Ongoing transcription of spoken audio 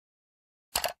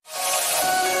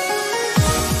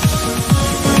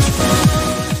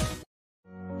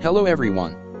Hello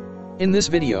everyone. In this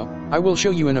video, I will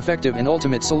show you an effective and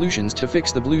ultimate solutions to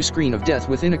fix the blue screen of death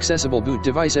with Inaccessible Boot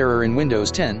Device error in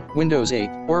Windows 10, Windows 8,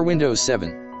 or Windows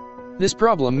 7. This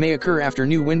problem may occur after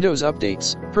new Windows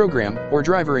updates, program or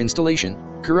driver installation,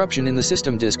 corruption in the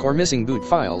system disk or missing boot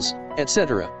files,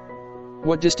 etc.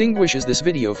 What distinguishes this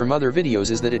video from other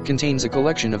videos is that it contains a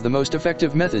collection of the most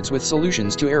effective methods with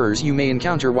solutions to errors you may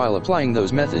encounter while applying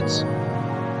those methods.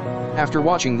 After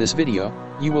watching this video,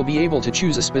 you will be able to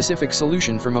choose a specific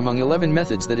solution from among 11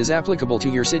 methods that is applicable to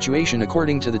your situation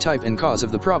according to the type and cause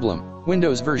of the problem,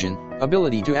 Windows version,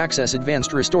 ability to access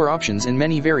advanced restore options and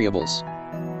many variables.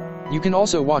 You can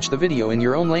also watch the video in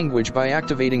your own language by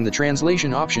activating the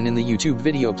translation option in the YouTube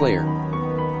video player.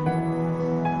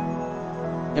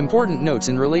 Important notes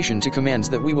in relation to commands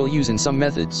that we will use in some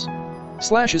methods.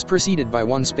 Slash is preceded by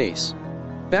one space.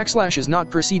 Backslash is not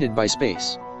preceded by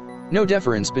space. No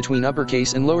difference between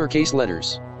uppercase and lowercase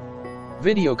letters.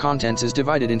 Video contents is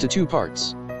divided into two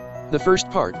parts. The first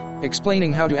part,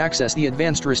 explaining how to access the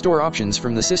advanced restore options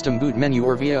from the system boot menu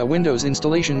or via a Windows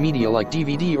installation media like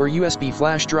DVD or USB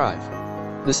flash drive.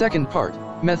 The second part,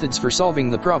 methods for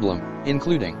solving the problem,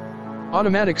 including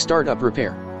automatic startup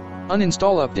repair,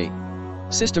 uninstall update,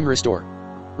 system restore,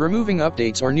 removing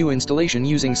updates or new installation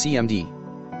using CMD,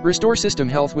 restore system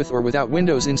health with or without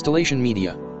Windows installation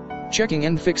media, checking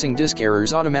and fixing disk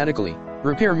errors automatically,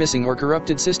 repair missing or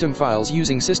corrupted system files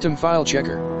using System File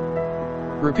Checker,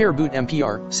 repair boot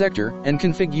MPR, sector, and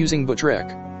config using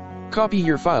Bootrec. Copy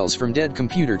your files from dead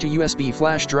computer to USB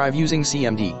flash drive using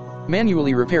CMD.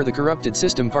 Manually repair the corrupted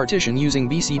system partition using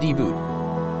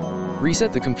BCDBOOT.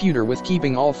 Reset the computer with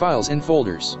keeping all files in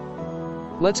folders.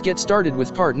 Let's get started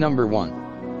with part number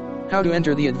 1. How to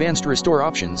enter the advanced restore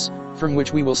options, from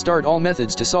which we will start all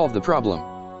methods to solve the problem.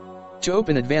 To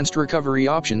open advanced recovery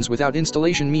options without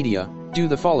installation media, do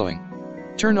the following.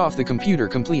 Turn off the computer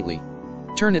completely.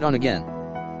 Turn it on again.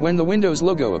 When the Windows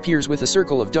logo appears with a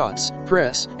circle of dots,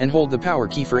 press and hold the power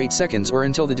key for 8 seconds or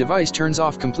until the device turns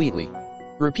off completely.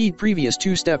 Repeat previous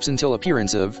 2 steps until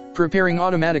appearance of preparing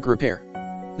automatic repair.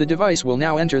 The device will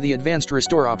now enter the advanced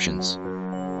restore options.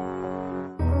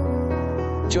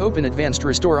 To open advanced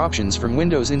restore options from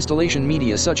Windows installation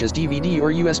media such as DVD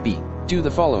or USB, do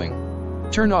the following.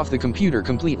 Turn off the computer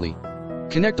completely.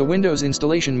 Connect the Windows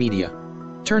installation media.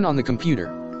 Turn on the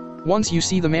computer. Once you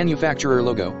see the manufacturer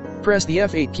logo, press the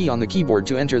F8 key on the keyboard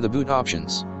to enter the boot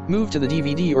options. Move to the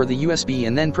DVD or the USB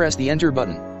and then press the Enter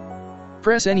button.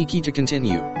 Press any key to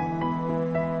continue.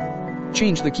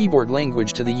 Change the keyboard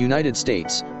language to the United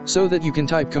States, so that you can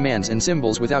type commands and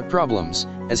symbols without problems,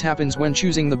 as happens when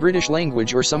choosing the British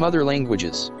language or some other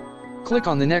languages. Click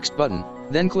on the Next button,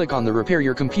 then click on the Repair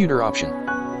Your Computer option.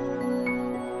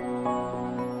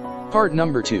 Part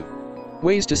number 2.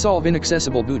 Ways to solve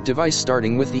Inaccessible Boot Device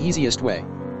starting with the easiest way.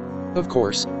 Of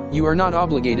course, you are not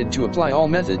obligated to apply all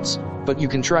methods, but you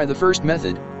can try the first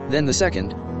method, then the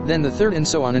second, then the third and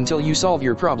so on until you solve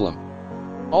your problem.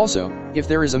 Also, if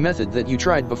there is a method that you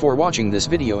tried before watching this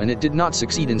video and it did not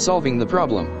succeed in solving the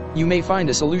problem, you may find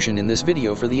a solution in this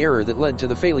video for the error that led to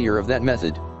the failure of that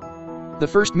method. The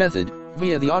first method,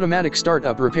 via the automatic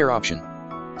startup repair option.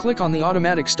 Click on the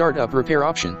automatic startup repair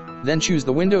option, then choose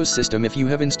the Windows system if you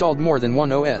have installed more than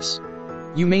one OS.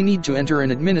 You may need to enter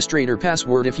an administrator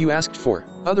password if you asked for,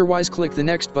 otherwise click the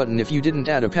Next button if you didn't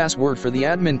add a password for the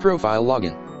admin profile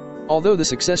login. Although the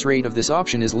success rate of this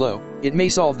option is low, it may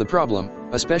solve the problem,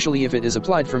 especially if it is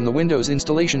applied from the Windows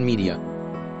installation media.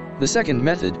 The second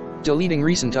method, deleting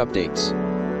recent updates.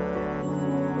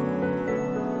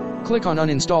 Click on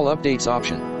Uninstall Updates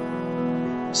option.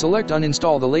 Select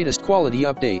Uninstall the latest quality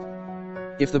update.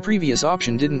 If the previous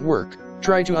option didn't work,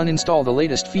 try to uninstall the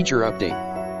latest feature update.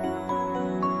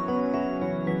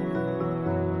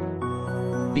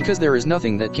 Because there is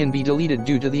nothing that can be deleted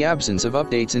due to the absence of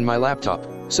updates in my laptop,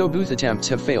 so boot attempts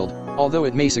have failed, although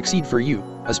it may succeed for you,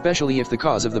 especially if the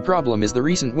cause of the problem is the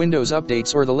recent Windows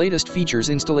updates or the latest features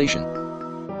installation.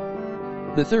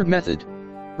 The third method.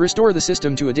 Restore the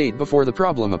system to a date before the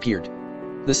problem appeared.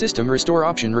 The system restore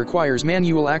option requires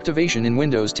manual activation in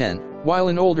Windows 10, while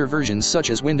in older versions such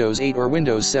as Windows 8 or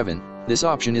Windows 7, this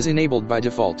option is enabled by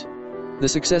default. The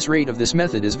success rate of this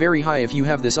method is very high if you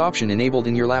have this option enabled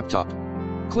in your laptop.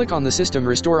 Click on the System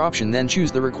Restore option, then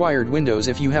choose the required Windows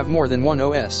if you have more than one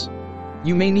OS.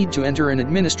 You may need to enter an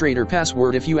administrator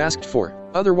password if you asked for,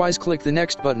 otherwise click the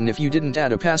Next button if you didn't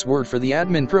add a password for the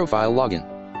admin profile login.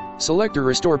 Select a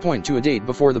restore point to a date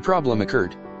before the problem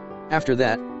occurred. After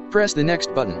that, press the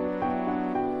Next button.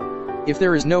 If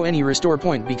there is no any restore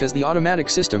point because the automatic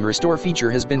system restore feature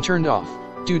has been turned off,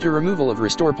 due to removal of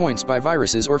restore points by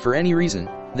viruses or for any reason,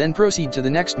 then proceed to the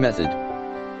next method.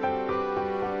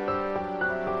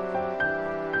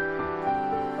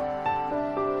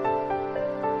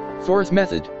 Fourth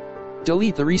method.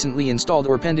 Delete the recently installed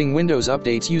or pending Windows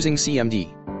updates using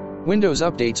CMD. Windows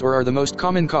updates are the most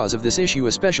common cause of this issue,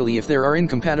 especially if there are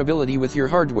incompatibility with your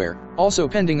hardware. Also,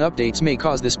 pending updates may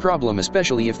cause this problem,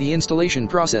 especially if the installation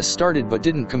process started but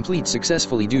didn't complete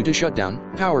successfully due to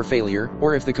shutdown, power failure,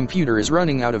 or if the computer is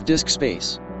running out of disk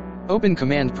space. Open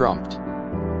command prompt.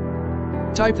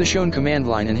 Type the shown command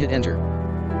line and hit enter.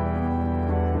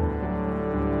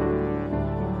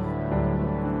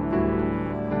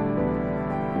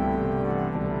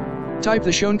 Type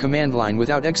the shown command line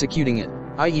without executing it,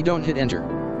 i.e. don't hit enter.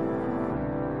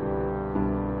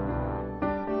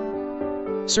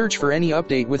 Search for any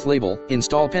update with label,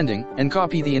 install pending, and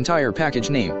copy the entire package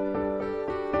name.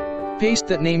 Paste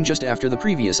that name just after the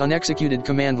previous unexecuted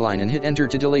command line and hit enter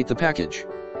to delete the package.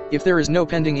 If there is no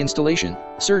pending installation,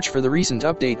 search for the recent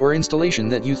update or installation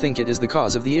that you think it is the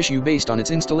cause of the issue based on its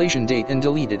installation date and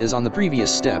delete it as on the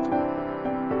previous step.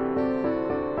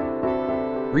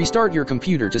 Restart your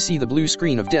computer to see the blue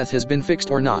screen of death has been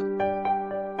fixed or not.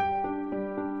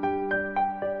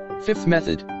 Fifth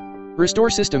method. Restore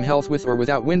system health with or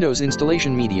without Windows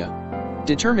installation media.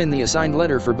 Determine the assigned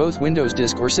letter for both Windows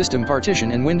disk or system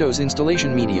partition and Windows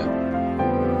installation media.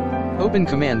 Open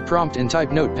command prompt and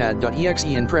type notepad.exe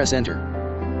and press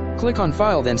enter. Click on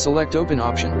File, then select Open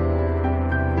option.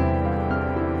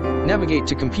 Navigate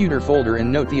to Computer folder and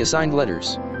note the assigned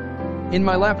letters. In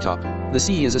my laptop, the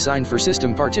C is assigned for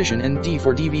system partition and D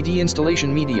for DVD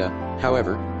installation media.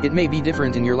 However, it may be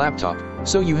different in your laptop,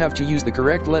 so you have to use the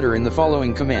correct letter in the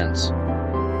following commands.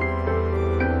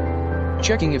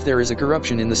 Checking if there is a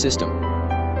corruption in the system.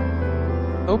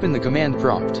 Open the command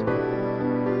prompt.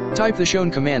 Type the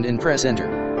shown command and press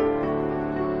enter.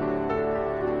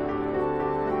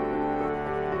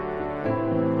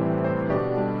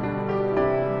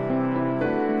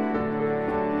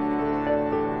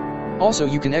 Also,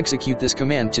 you can execute this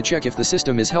command to check if the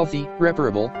system is healthy,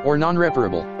 reparable, or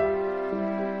non-reparable.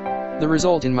 The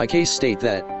result in my case state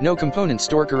that, no component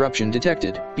store corruption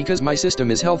detected, because my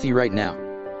system is healthy right now.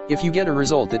 If you get a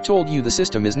result that told you the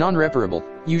system is non-reparable,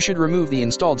 you should remove the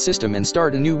installed system and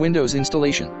start a new Windows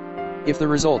installation. If the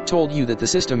result told you that the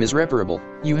system is reparable,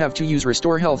 you have to use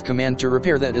Restore Health command to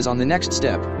repair that as on the next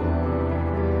step.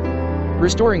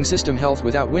 Restoring system health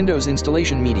without Windows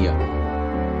installation media.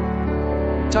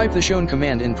 Type the shown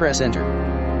command and press enter.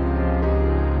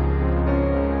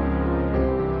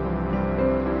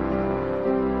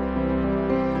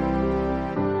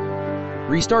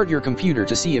 Restart your computer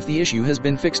to see if the issue has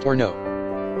been fixed or no.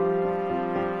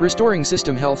 Restoring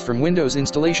system health from Windows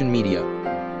installation media.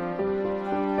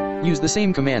 Use the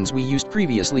same commands we used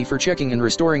previously for checking and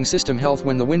restoring system health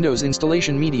when the Windows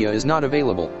installation media is not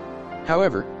available.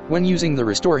 However, when using the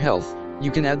Restore Health, you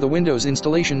can add the Windows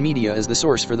installation media as the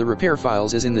source for the repair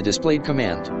files as in the displayed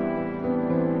command.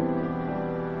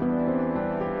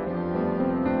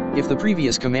 If the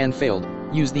previous command failed,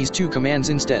 use these two commands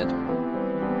instead.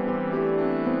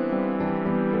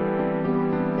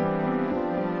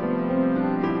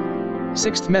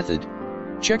 Sixth method.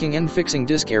 Checking and fixing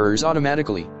disk errors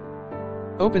automatically.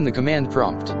 Open the command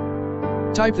prompt.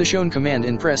 Type the shown command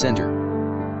and press enter.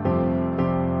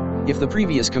 If the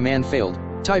previous command failed,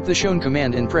 type the shown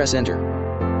command and press enter.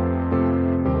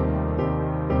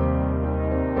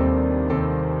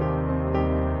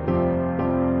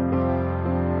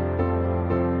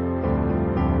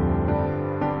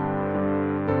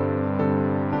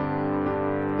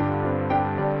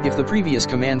 If the previous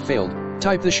command failed,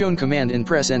 type the shown command and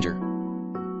press enter.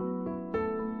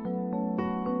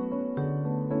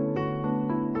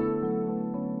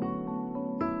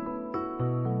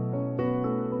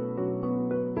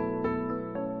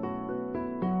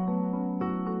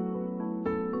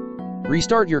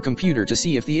 Restart your computer to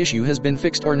see if the issue has been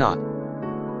fixed or not.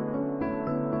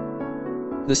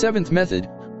 The seventh method,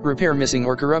 repair missing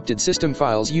or corrupted system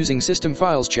files using System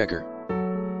Files Checker.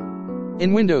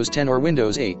 In Windows 10 or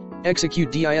Windows 8,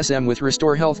 execute DISM with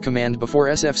Restore Health command before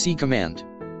SFC command.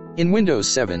 In Windows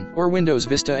 7 or Windows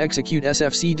Vista, execute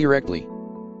SFC directly.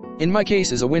 In my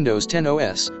case is a Windows 10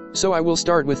 OS, so I will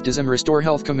start with DISM Restore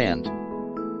Health command.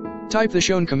 Type the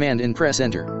shown command and press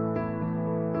enter.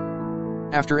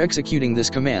 After executing this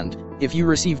command, if you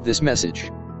received this message,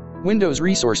 Windows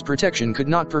Resource Protection could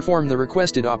not perform the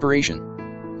requested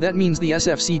operation. That means the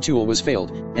SFC tool was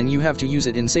failed, and you have to use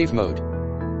it in safe mode.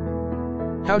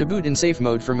 How to boot in safe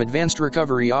mode from Advanced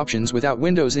Recovery Options without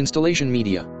Windows installation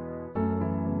media.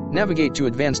 Navigate to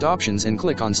Advanced Options and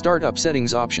click on Startup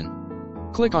Settings option.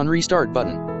 Click on Restart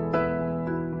button.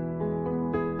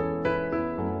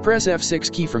 Press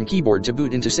F6 key from keyboard to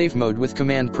boot into safe mode with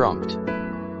command prompt.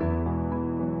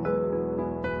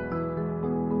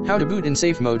 How to boot in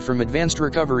safe mode from advanced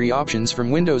recovery options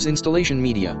from Windows installation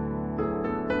media.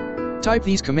 Type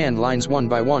these command lines one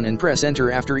by one and press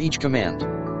enter after each command.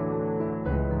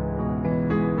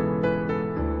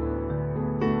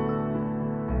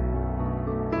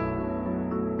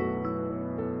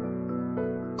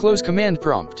 Close command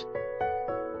prompt.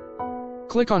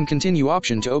 Click on Continue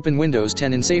option to open Windows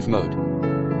 10 in safe mode.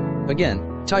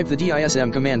 Again, type the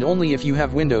DISM command only if you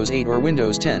have Windows 8 or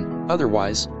Windows 10,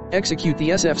 otherwise, execute the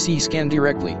SFC scan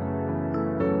directly.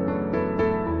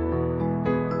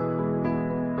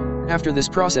 After this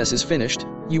process is finished,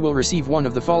 you will receive one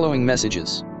of the following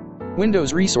messages.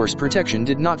 Windows Resource Protection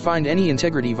did not find any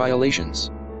integrity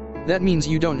violations. That means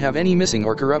you don't have any missing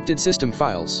or corrupted system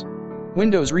files.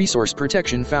 Windows Resource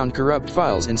Protection found corrupt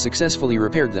files and successfully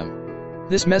repaired them.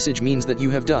 This message means that you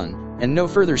have done, and no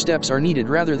further steps are needed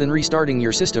rather than restarting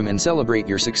your system and celebrate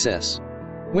your success.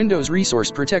 Windows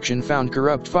Resource Protection found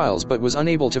corrupt files but was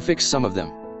unable to fix some of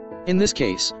them. In this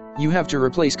case, you have to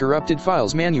replace corrupted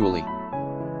files manually.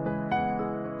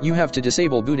 You have to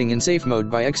disable booting in safe mode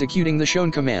by executing the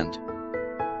shown command.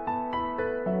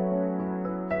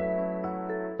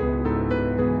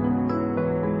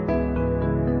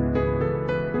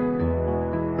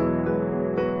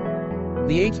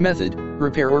 The eighth method,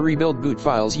 repair or rebuild boot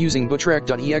files using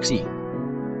Bootrec.exe.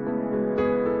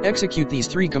 Execute these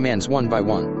three commands one by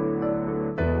one.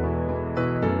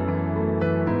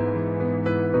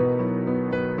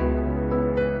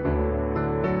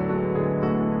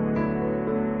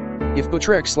 If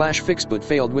Bootrec/fixboot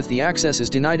failed with the access is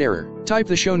denied error, type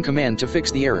the shown command to fix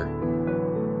the error.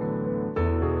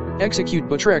 Execute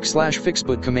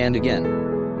Bootrec/fixboot command again.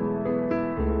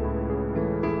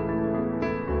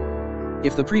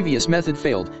 If the previous method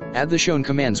failed, add the shown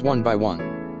commands one by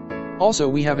one. Also,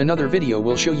 we have another video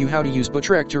will show you how to use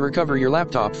Bootrec to recover your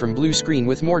laptop from blue screen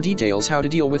with more details how to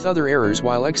deal with other errors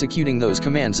while executing those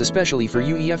commands, especially for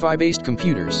UEFI-based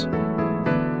computers.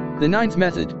 The ninth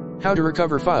method, how to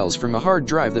recover files from a hard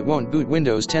drive that won't boot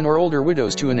Windows 10 or older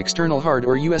Windows to an external hard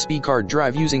or USB card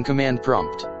drive using command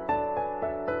prompt.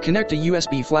 Connect a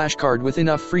USB flash card with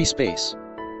enough free space.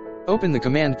 Open the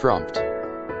command prompt.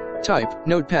 Type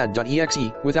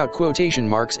notepad.exe without quotation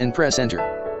marks and press enter.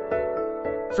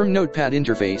 From Notepad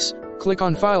interface, click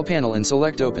on File panel and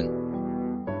select Open.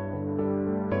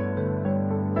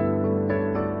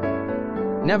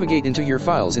 Navigate into your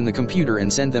files in the computer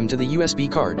and send them to the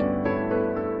USB card.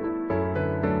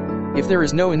 If there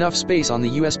is no enough space on the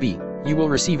USB, you will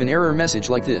receive an error message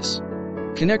like this.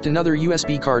 Connect another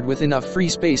USB card with enough free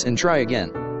space and try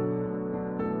again.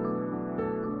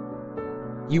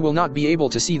 You will not be able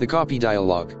to see the copy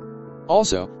dialog.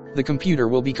 Also, the computer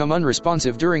will become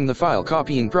unresponsive during the file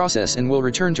copying process and will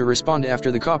return to respond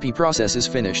after the copy process is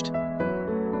finished.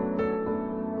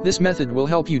 This method will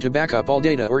help you to back up all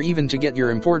data or even to get your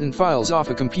important files off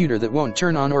a computer that won't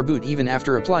turn on or boot even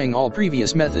after applying all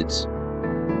previous methods.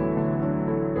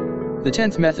 The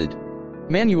 10th method.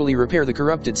 Manually repair the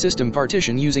corrupted system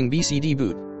partition using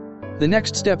BCDBOOT. The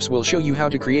next steps will show you how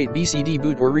to create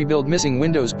BCDBOOT or rebuild missing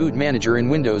Windows Boot Manager in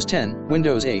Windows 10,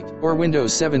 Windows 8, or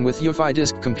Windows 7 with UEFI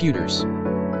disk computers.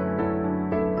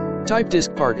 Type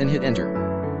disk part and hit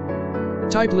enter.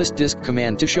 Type list disk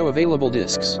command to show available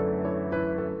disks.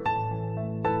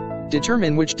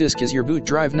 Determine which disk is your boot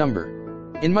drive number.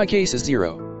 In my case is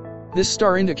 0. This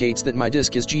star indicates that my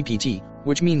disk is GPT,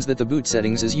 which means that the boot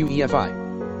settings is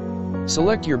UEFI.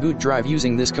 Select your boot drive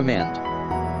using this command.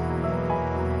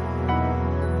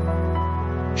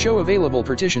 Show available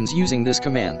partitions using this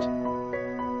command.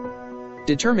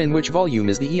 Determine which volume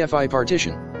is the EFI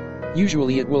partition.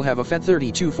 Usually it will have a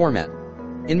FAT32 format.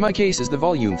 In my case is the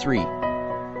volume 3.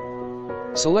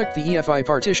 Select the EFI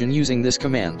partition using this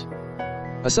command.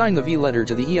 Assign the V letter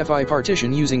to the EFI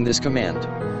partition using this command.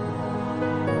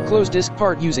 Close disk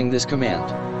part using this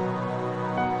command.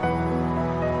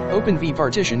 Open V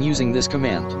partition using this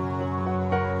command.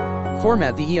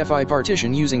 Format the EFI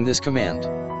partition using this command.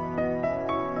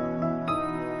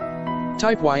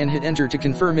 Type Y and hit enter to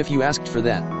confirm if you asked for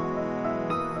that.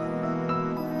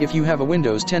 If you have a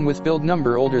Windows 10 with build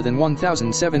number older than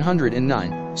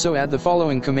 1709, so add the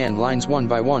following command lines one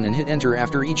by one and hit enter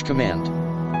after each command.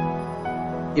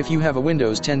 If you have a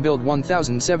Windows 10 build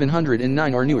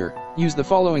 1709 or newer, use the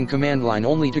following command line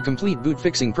only to complete boot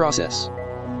fixing process.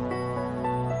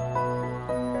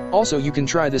 Also, you can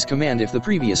try this command if the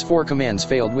previous 4 commands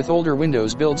failed with older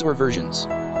Windows builds or versions.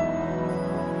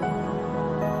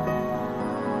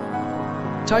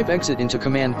 Type exit into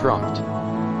command prompt.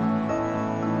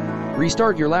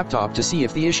 Restart your laptop to see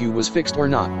if the issue was fixed or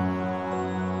not.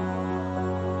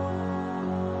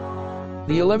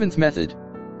 The 11th method.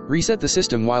 Reset the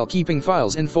system while keeping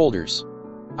files and folders.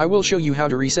 I will show you how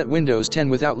to reset Windows 10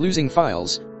 without losing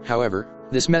files. However,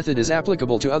 this method is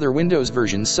applicable to other Windows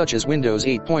versions such as Windows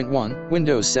 8.1,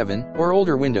 Windows 7, or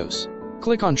older Windows.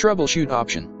 Click on Troubleshoot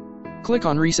option. Click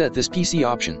on Reset this PC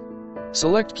option.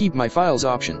 Select Keep My Files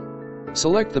option.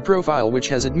 Select the profile which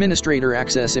has administrator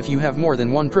access if you have more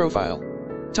than one profile.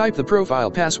 Type the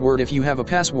profile password if you have a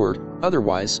password,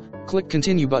 otherwise, click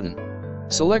Continue button.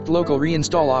 Select Local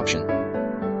Reinstall option.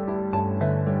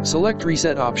 Select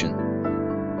Reset option.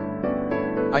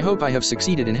 I hope I have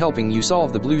succeeded in helping you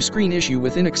solve the blue screen issue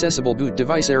with Inaccessible Boot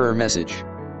Device error message.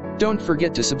 Don't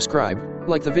forget to subscribe,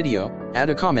 like the video,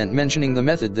 add a comment mentioning the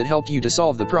method that helped you to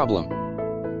solve the problem.